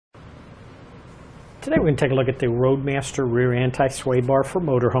Today we're going to take a look at the Roadmaster rear anti-sway bar for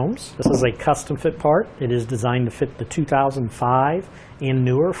motorhomes. This is a custom fit part. It is designed to fit the 2005 and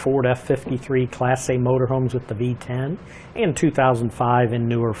newer Ford F53 Class A motorhomes with the V10 and 2005 and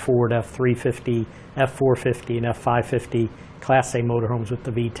newer Ford F350, F450, and F550 Class A motorhomes with the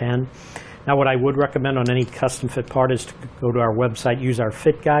V10. Now what I would recommend on any custom fit part is to go to our website, use our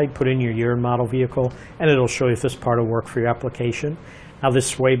fit guide, put in your year and model vehicle, and it'll show you if this part will work for your application. Now this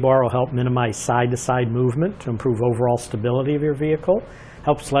sway bar will help minimize side-to-side movement to improve overall stability of your vehicle,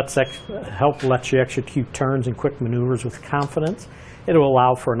 help let you execute turns and quick maneuvers with confidence. It will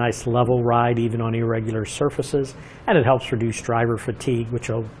allow for a nice level ride even on irregular surfaces, and it helps reduce driver fatigue, which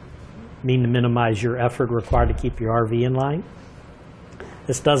will mean to minimize your effort required to keep your RV in line.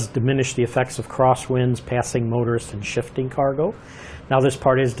 This does diminish the effects of crosswinds, passing motorists, and shifting cargo. Now this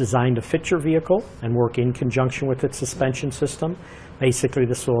part is designed to fit your vehicle and work in conjunction with its suspension system. Basically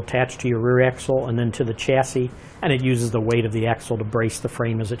this will attach to your rear axle and then to the chassis, and it uses the weight of the axle to brace the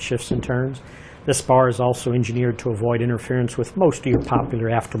frame as it shifts and turns. This bar is also engineered to avoid interference with most of your popular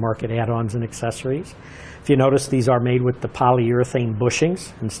aftermarket add-ons and accessories. If you notice, these are made with the polyurethane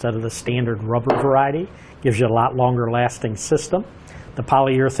bushings instead of the standard rubber variety. Gives you a lot longer lasting system. The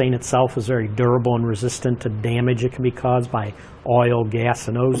polyurethane itself is very durable and resistant to damage that can be caused by oil, gas,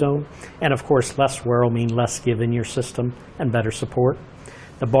 and ozone. And of course, less wear will mean less give in your system and better support.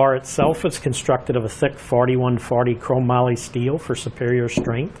 The bar itself is constructed of a thick 4140 chromoly steel for superior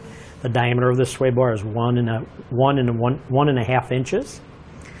strength. The diameter of this sway bar is 1.5 inches.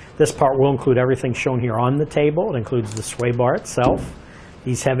 This part will include everything shown here on the table. It includes the sway bar itself,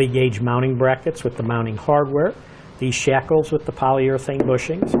 these heavy gauge mounting brackets with the mounting hardware, these shackles with the polyurethane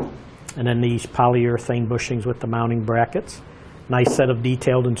bushings, and then these polyurethane bushings with the mounting brackets. Nice set of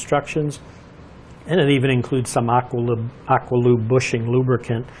detailed instructions, and it even includes some Aqualube bushing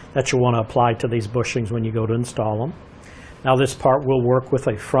lubricant that you'll want to apply to these bushings when you go to install them. Now this part will work with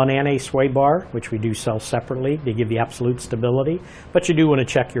a front anti-sway bar, which we do sell separately to give you absolute stability, but you do want to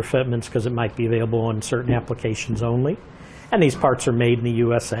check your fitments because it might be available on certain applications only. And these parts are made in the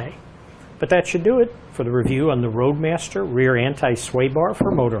USA. But that should do it for the review on the Roadmaster rear anti-sway bar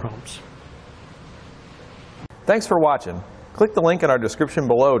for motorhomes. Thanks for watching. Click the link in our description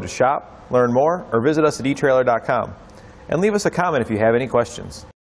below to shop, learn more, or visit us at etrailer.com. And leave us a comment if you have any questions.